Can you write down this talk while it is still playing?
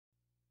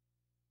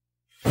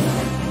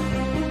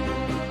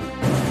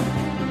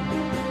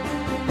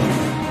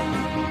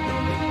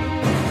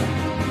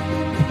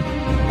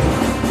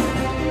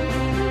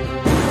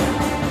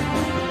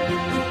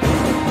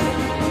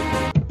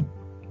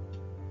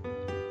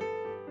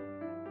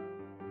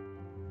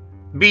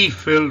Be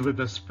filled with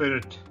the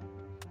Spirit.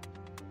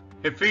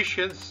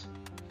 Ephesians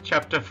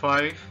chapter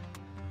 5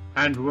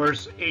 and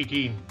verse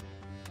 18.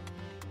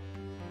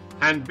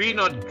 And be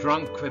not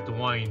drunk with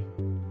wine,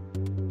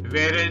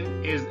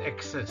 wherein is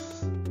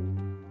excess,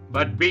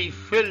 but be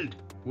filled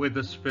with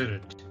the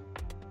Spirit.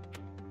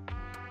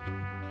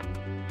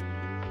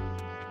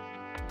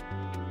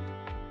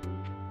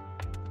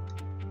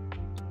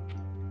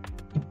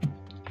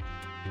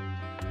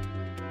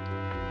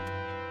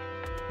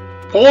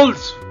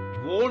 Paul's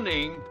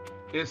warning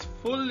is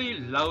fully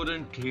loud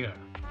and clear.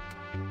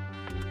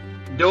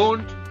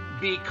 Don't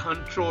be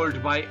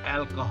controlled by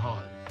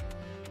alcohol,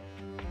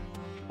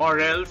 or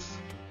else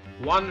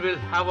one will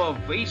have a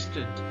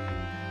wasted,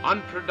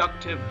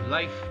 unproductive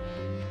life,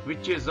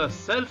 which is a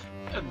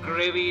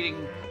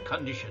self-aggravating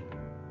condition.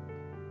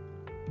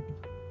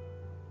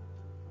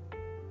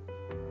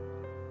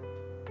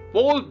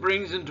 Paul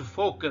brings into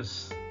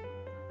focus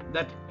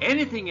that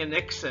anything in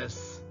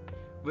excess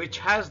which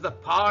has the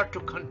power to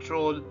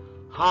control,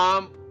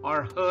 harm,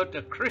 or hurt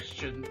a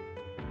Christian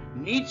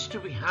needs to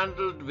be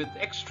handled with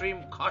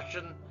extreme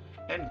caution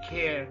and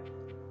care,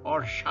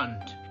 or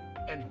shunned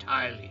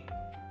entirely.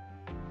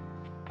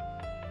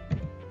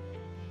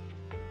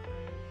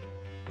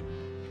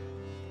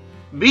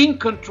 Being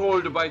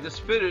controlled by the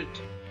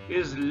Spirit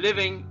is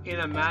living in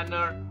a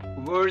manner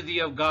worthy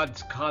of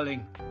God's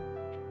calling.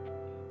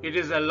 It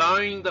is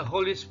allowing the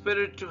Holy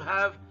Spirit to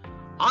have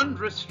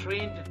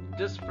unrestrained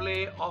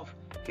display of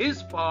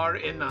His power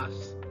in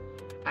us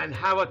and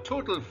have a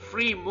total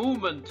free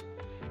movement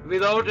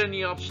without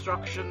any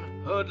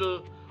obstruction,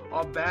 hurdle,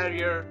 or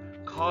barrier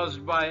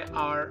caused by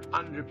our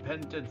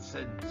unrepented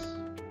sins.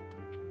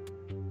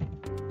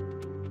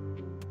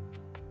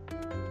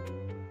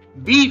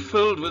 Be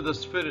filled with the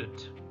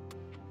Spirit.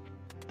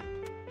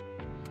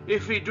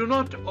 If we do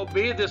not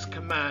obey this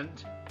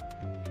command,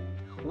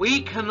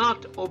 we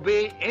cannot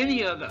obey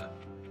any other,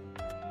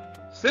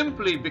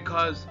 simply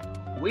because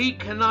we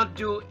cannot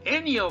do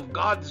any of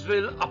God's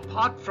will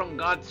apart from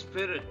God's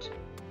Spirit.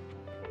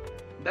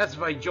 That's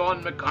by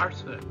John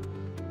MacArthur.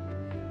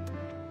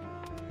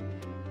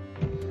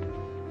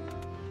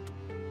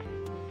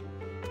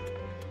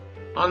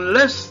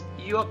 Unless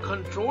you are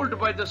controlled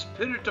by the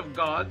Spirit of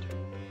God,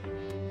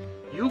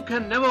 you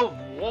can never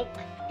walk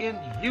in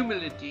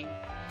humility,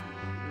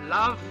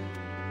 love,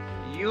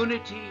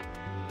 unity,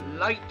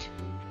 light,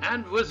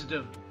 and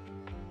wisdom.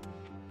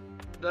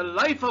 The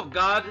life of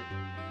God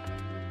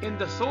in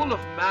the soul of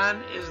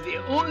man is the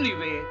only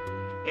way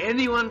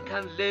anyone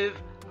can live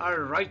a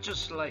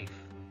righteous life.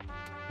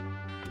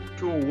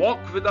 To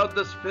walk without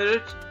the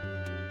Spirit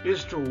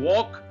is to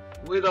walk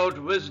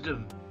without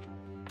wisdom.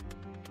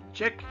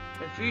 Check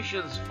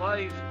Ephesians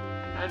 5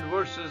 and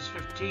verses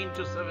 15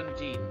 to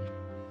 17.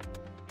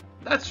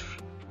 That's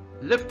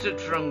lifted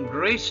from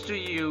Grace to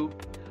You,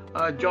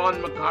 a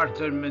John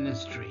MacArthur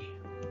ministry.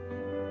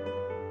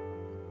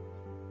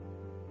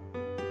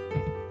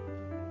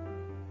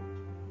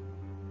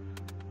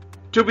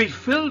 To be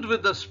filled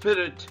with the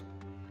Spirit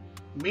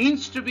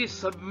means to be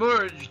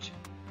submerged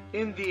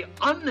in the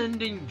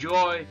unending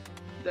joy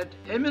that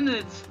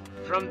emanates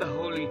from the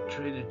Holy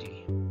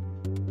Trinity.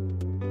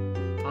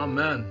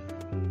 Amen.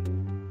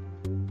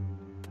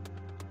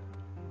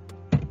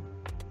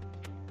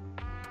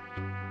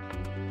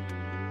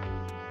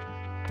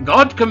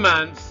 God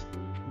commands,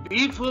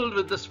 be filled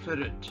with the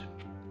Spirit,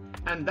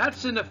 and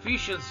that's in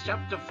Ephesians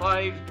chapter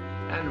 5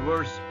 and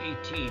verse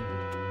 18.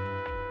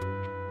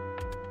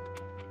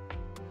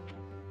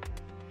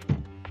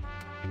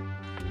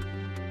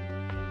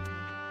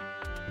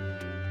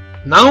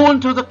 Now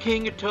unto the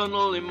King,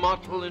 eternal,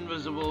 immortal,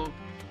 invisible,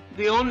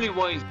 the only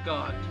wise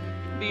God,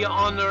 be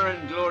honor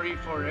and glory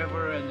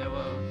forever and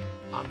ever.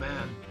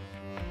 Amen.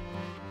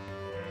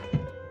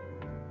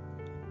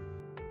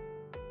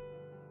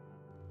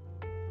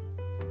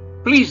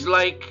 Please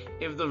like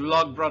if the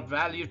vlog brought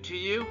value to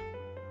you.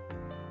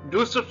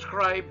 Do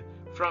subscribe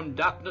from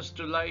darkness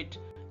to light,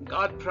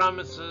 God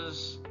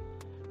promises,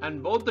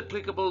 and both the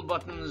clickable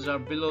buttons are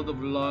below the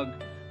vlog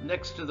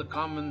next to the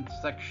comment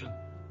section.